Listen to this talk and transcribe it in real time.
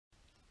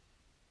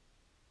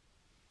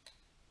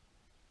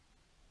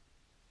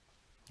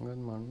Good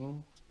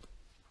morning.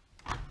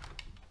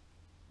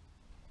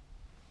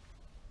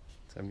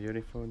 It's a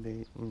beautiful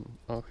day in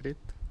Ohrid.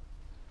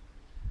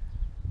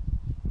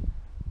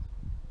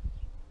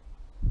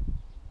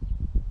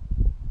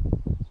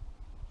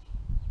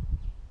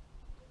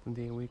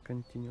 Today we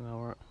continue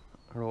our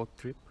road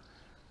trip.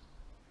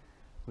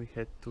 We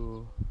head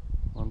to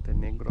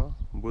Montenegro,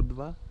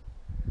 Budva.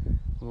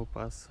 We'll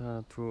pass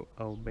through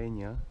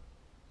Albania,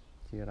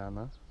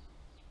 Tirana.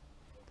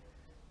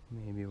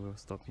 Maybe we'll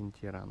stop in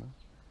Tirana.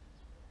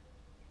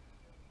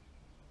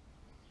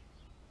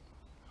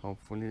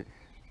 Hopefully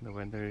the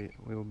weather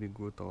will be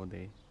good all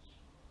day.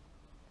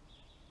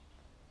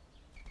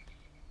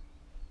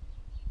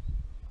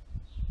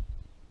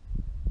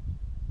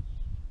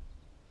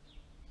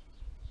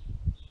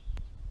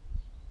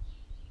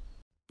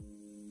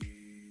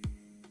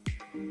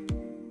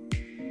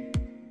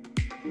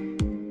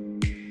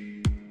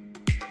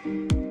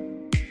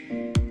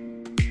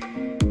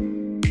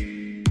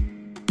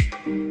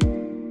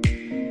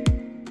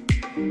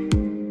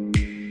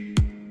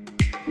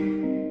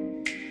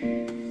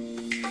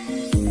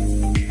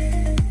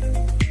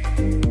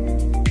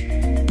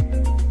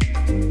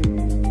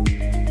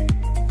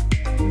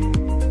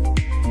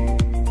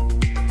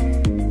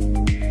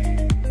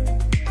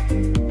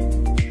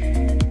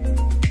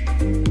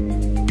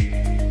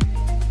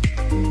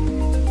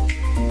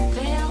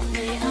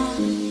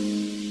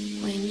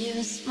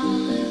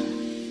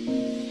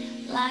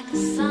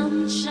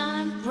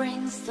 Sunshine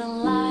brings the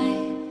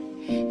light.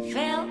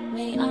 Fill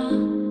me up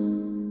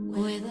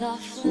with a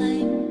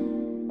flame.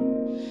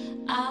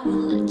 I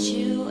will let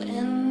you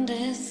in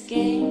this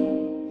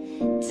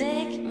game.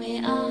 Take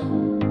me up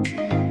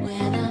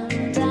when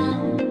I'm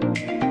down.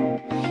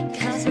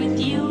 'Cause with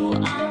you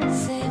I'm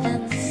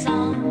saving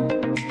some.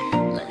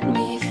 Let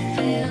me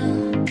feel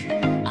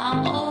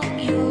I'm all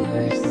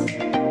yours.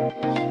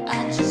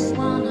 I just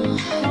wanna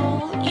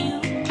hold you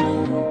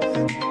close.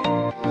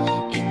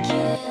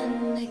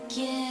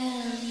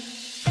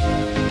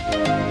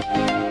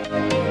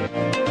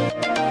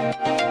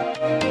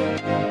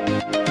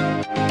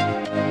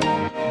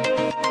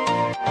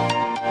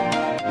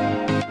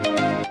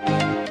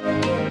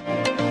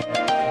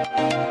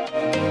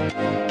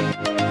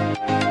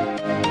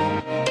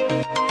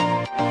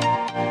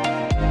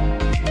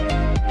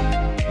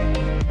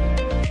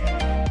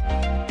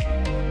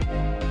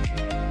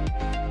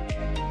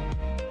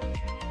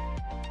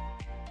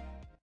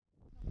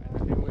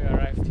 Finally we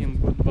arrived in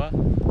Budva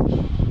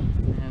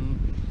and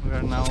we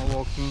are now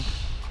walking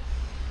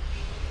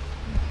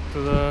to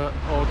the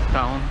old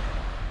town.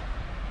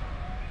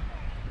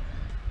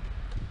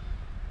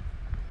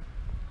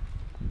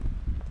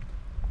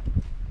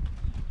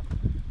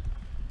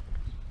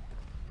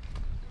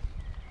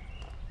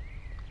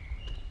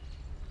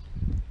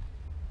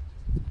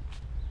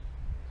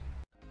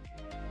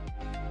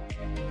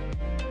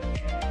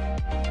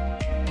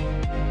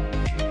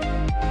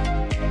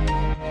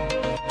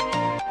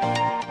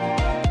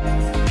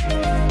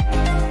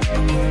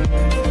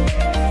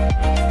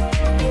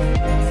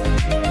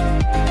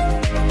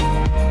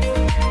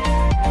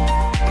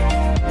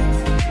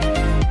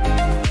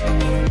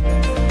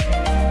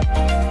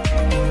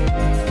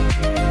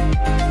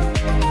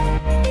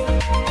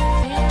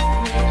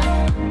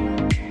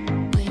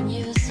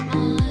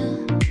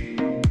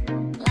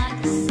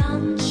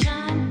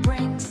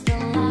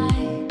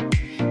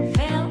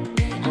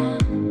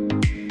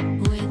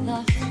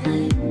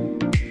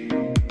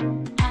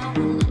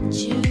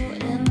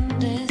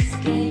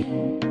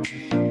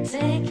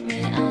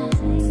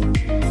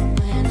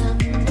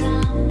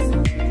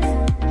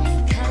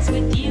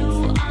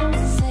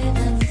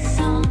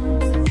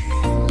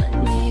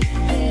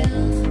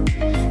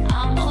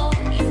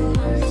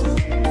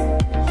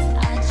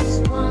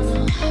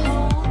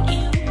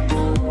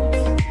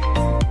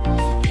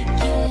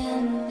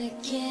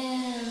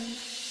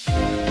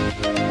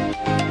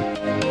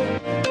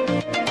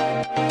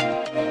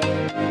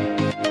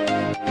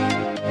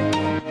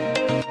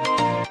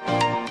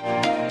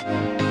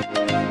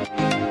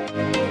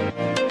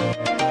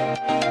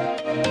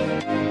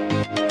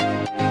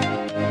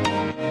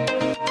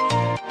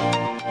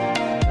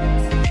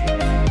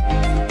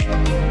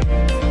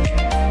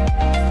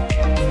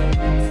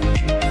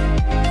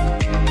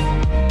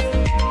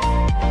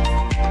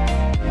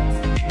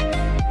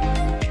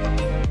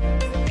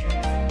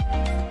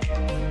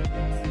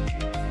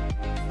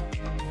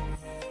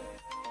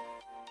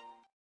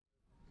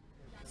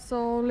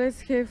 So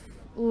let's have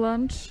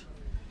lunch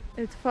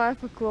at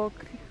 5 o'clock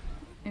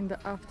in the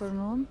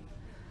afternoon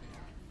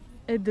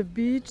at the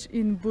beach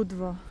in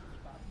Budva.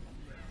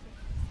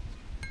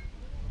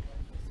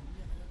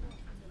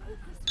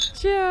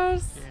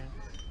 Cheers! Yeah.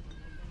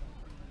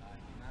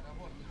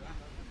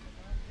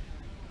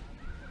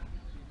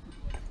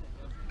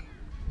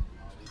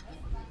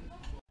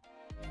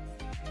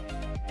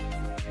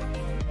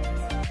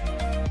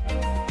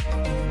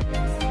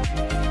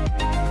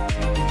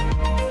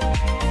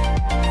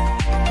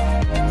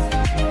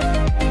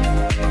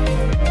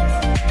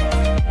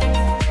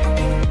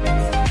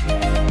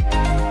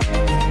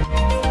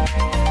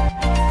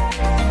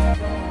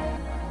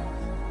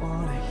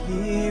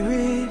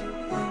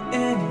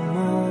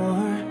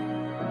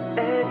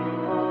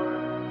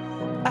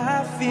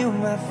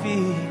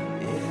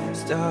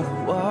 started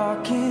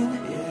walking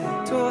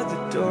toward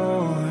the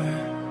door.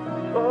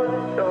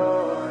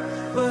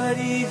 But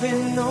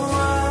even though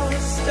our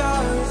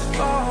stars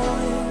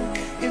falling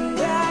and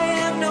I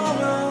am no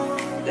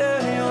longer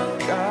your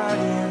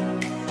guardian,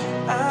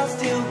 I'll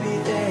still be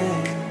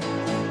there.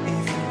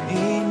 If you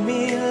need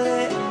me,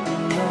 let me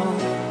know.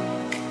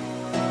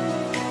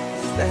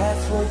 'Cause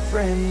that's what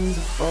friends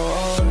are for.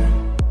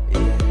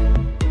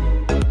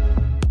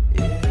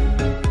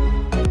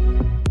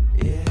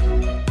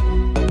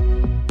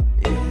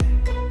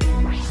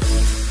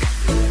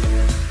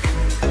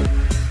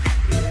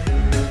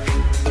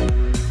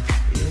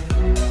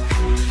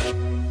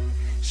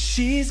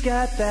 She's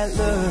got that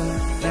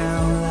look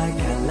now, like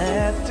I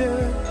left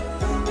her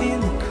in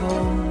the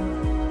cold.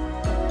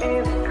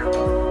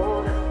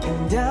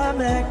 And I'm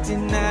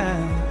acting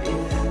out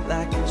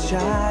like a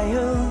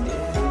child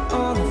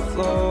on the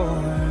floor.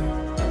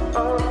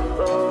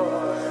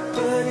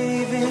 But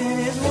even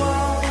as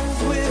walls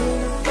will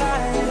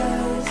divide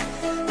us,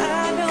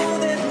 I know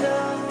there's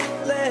love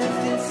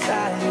left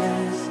inside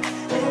us,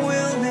 and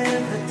we'll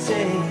never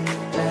take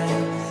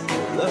back the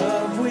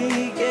love we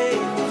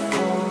gave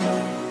before.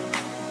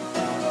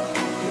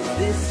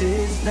 This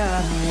is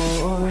not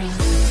war.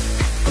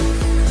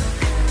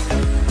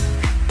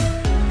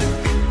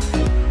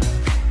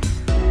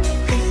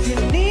 If you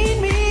need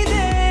me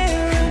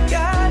there, I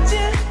got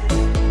you.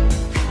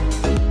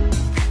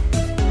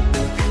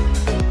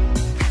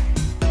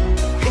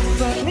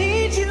 If I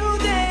need you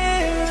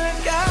there, I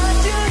got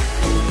you.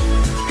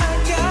 I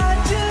got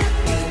you.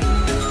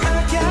 I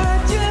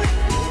got you.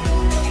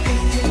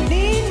 If you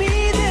need me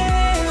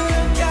there,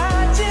 I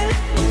got you.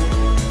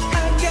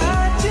 I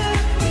got you.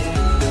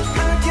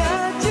 I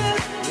got you.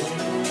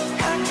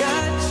 I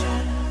got you.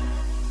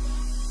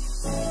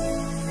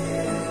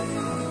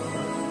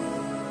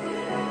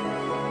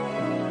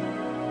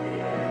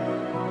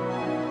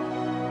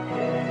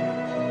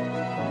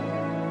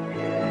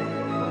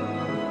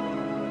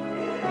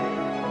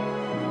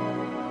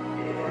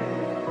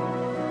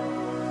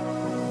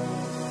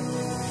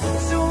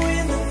 So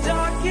in the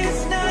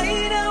darkest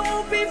night, I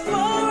won't be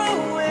far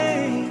away.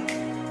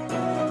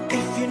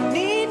 If you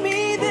need me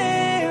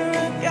there,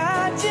 I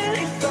got you.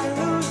 If I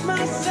lose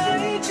my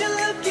sight, you're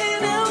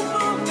looking out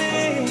for me.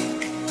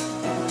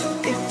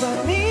 If I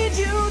need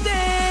you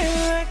there,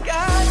 I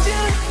got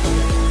you.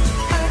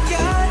 I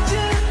got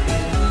you.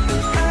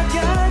 I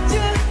got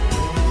you.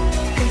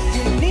 If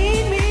you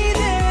need me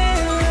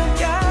there, I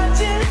got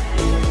you.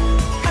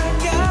 I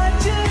got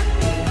you.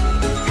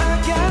 I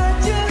got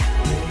you.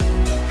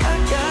 I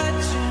got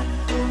you.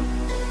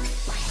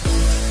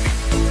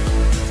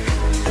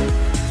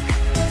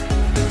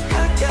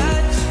 I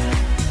got you.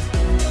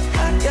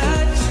 I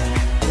got you.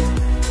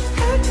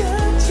 I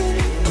got you.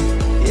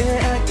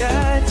 Yeah, I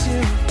got you.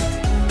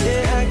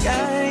 Yeah, I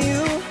got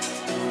you.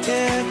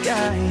 Yeah, I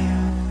got you.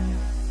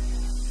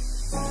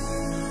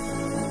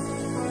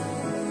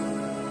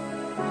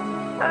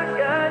 I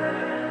got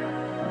you.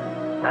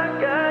 I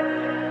got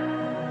you.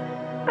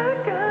 I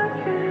got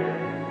you.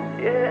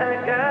 Yeah, I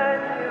got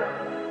you.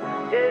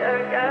 Yeah, I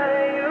got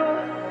you.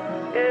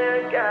 Yeah,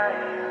 I got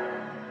you.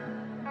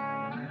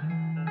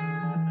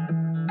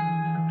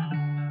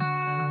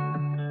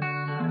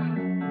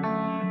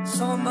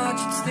 So much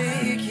at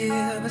stake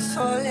here, but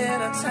so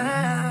little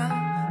time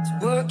to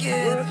work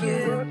it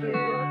through.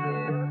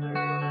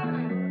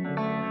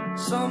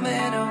 So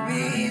many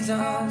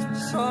reasons,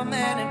 so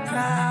many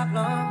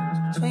problems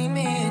between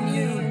me and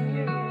you.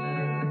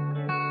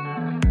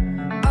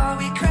 Are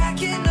we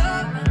cracking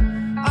up?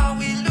 Are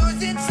we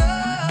losing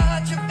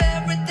touch of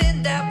everything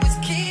that was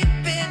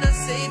keeping us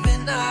safe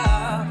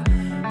enough?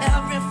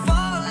 Every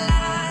fall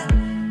line,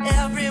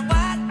 every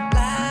white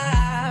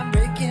line,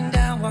 breaking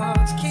down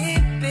walls,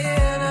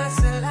 keeping us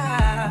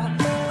alive.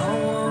 I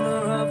wanna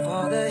run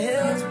for the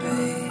hills,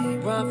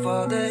 babe, run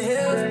for the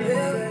hills,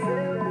 babe.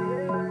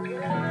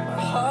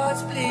 My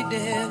heart's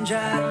bleeding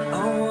dry.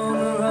 I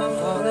wanna run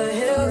for the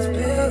hills,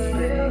 babe.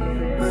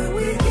 When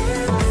we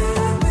get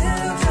there,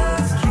 we'll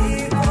just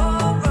keep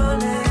on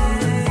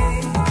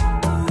running.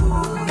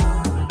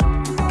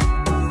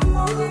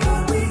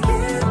 When we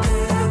get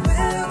there,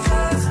 we'll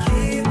just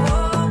keep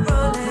on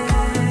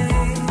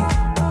running.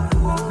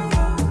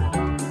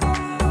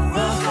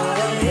 Run for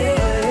the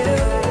hills.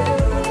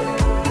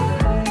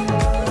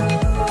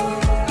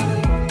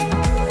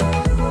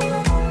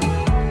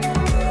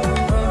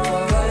 Run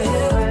for the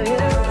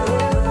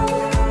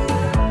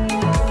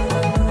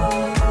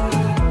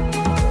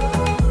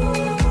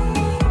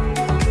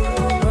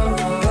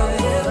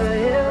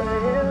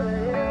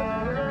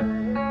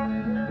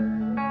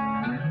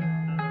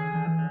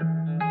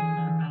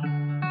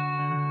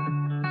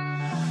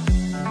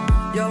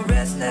Your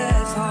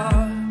restless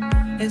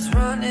heart is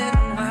running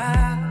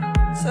wild,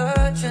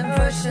 searching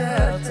for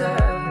shelter.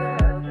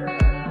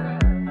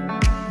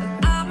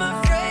 And I'm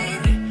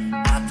afraid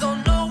I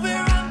don't know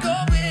where I'm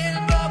going,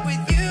 but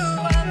with you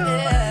I'm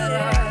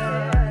better.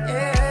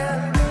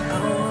 Yeah, I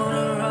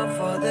wanna run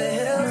for the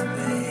hills,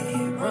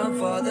 babe, run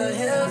for the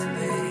hills,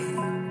 babe.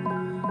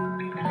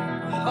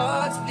 My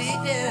heart's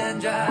bleeding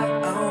dry.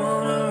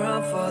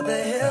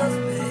 hills,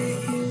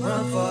 babe.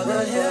 Run for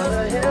the hills.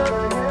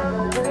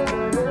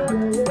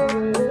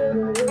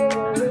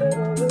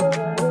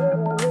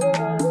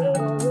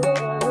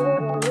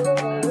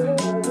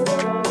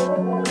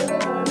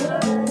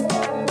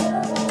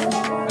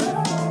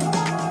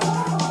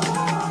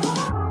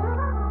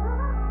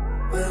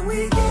 When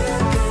we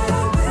get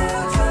there,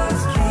 we'll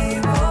just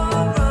keep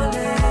on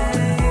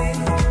running.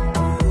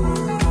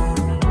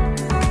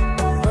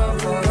 Run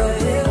for the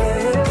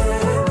hills,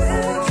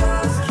 we'll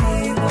just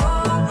keep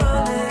on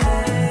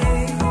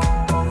running.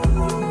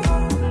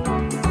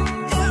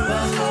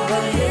 Run for the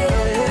hills. Run for the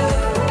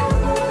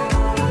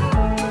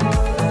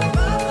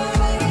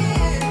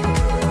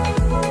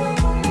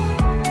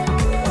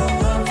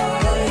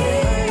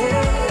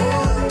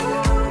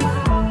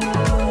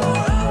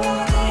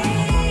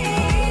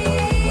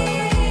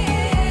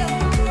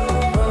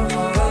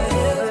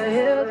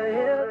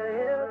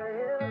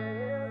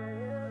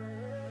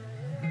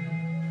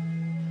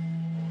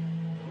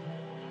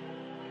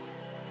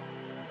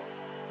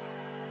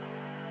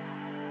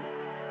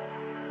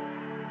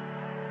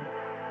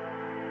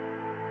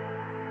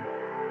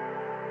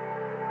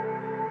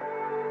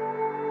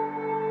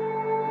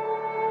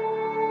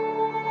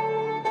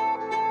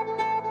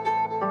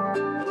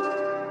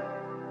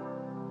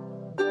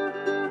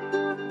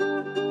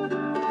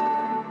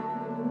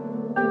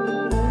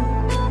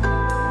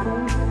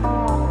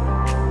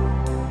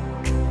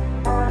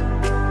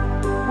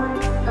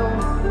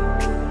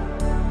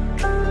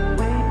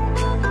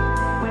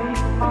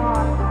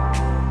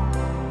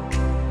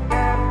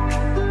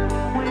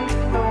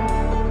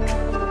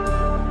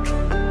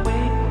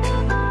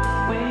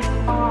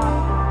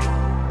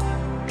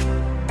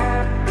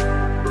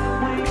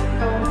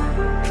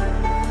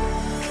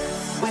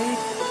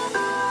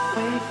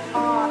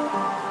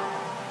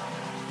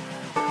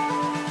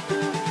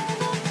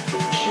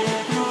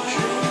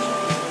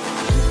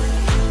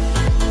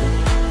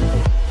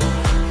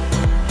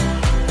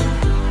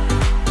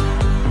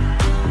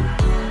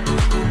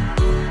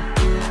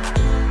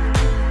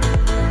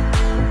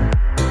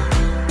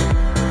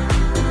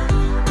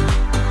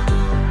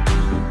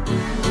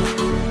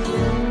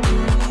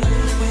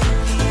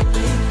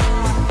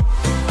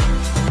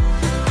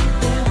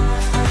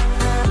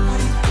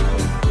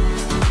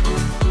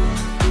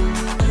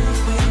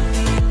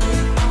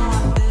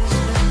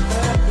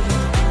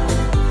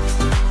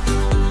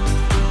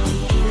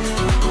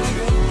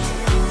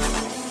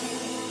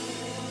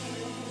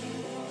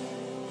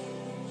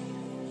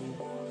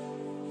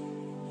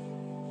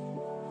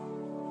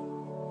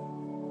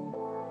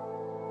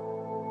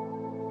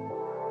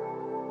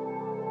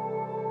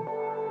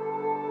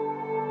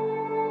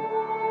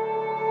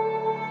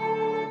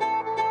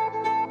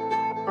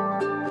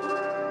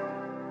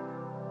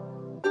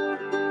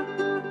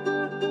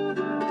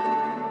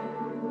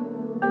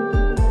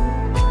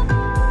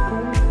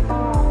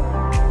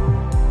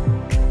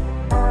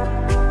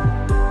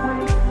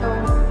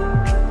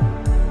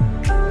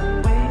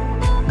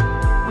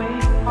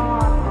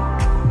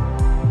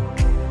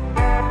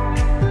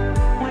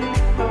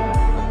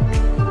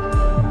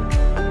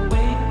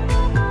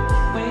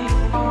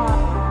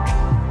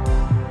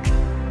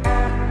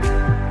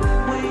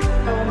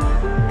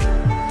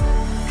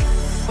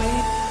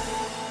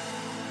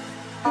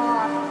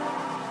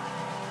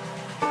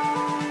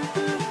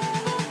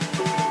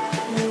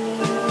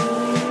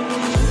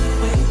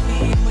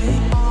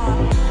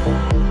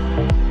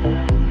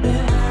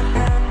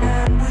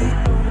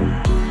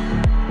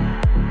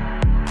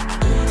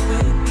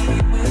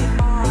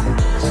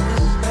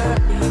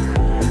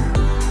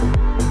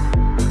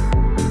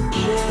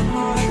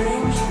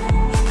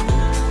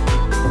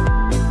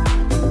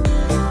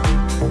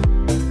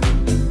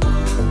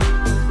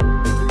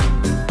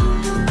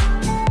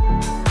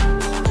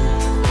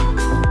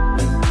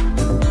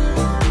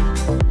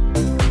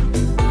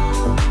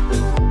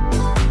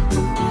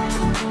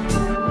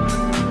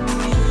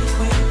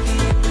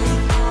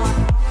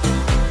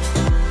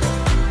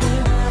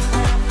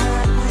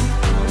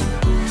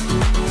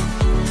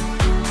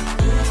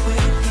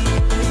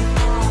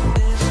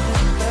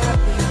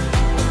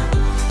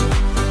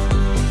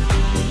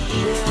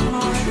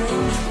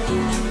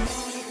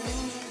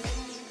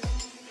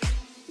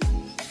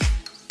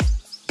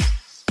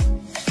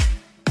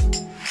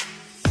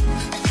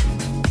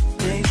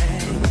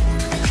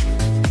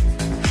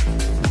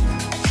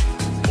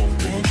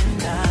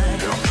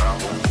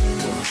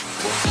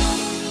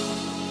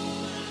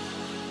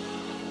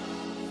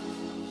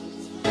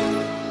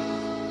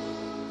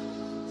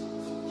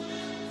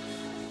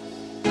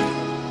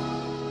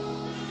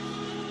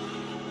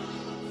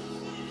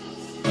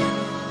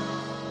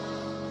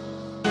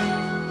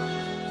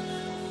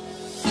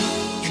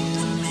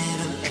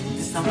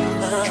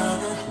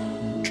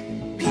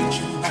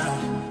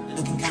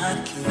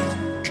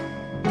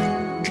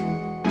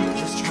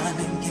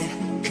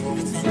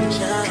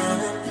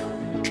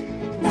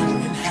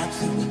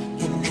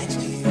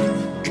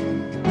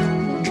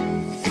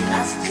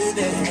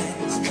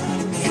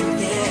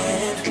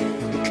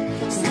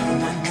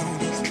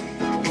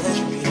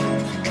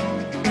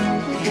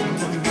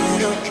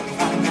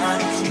I'm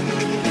not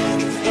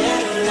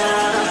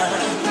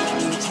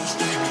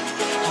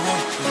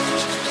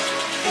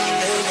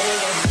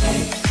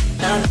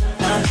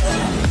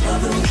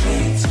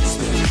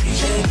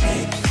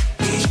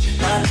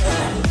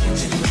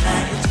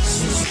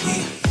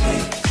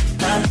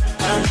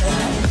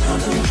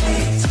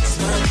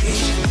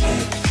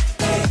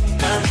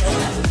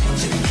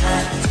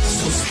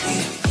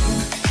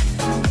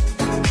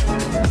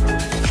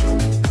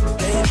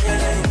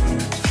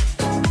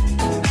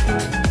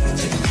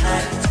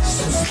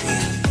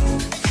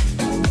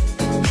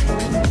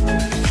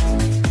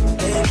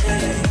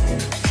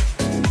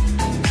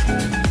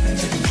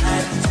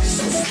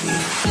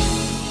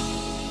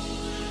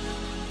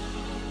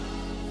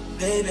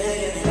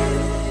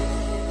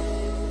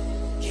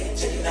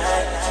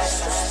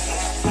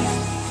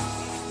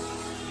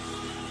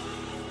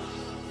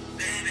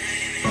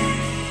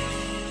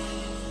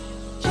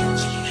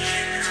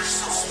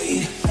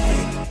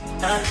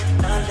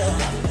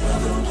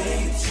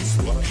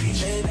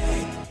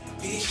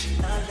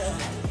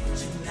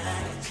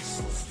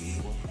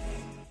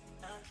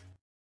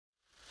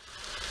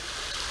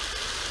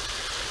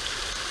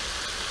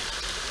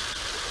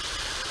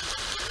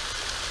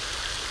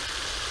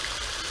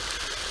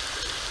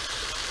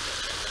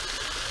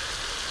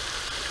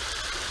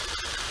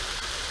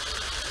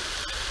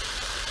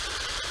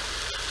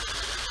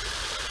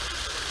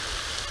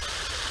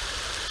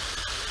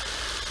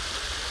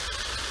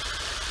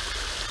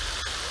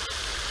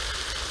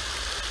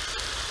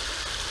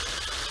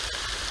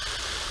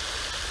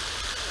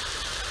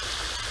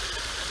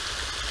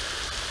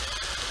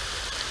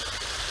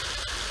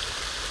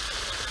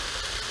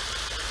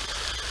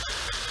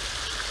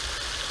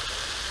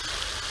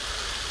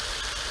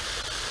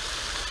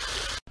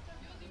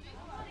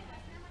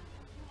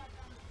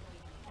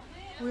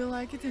We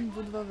like it in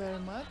Budva very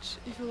much.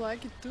 If you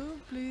like it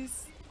too,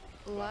 please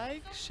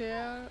like,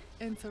 share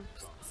and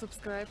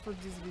subscribe for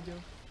this video.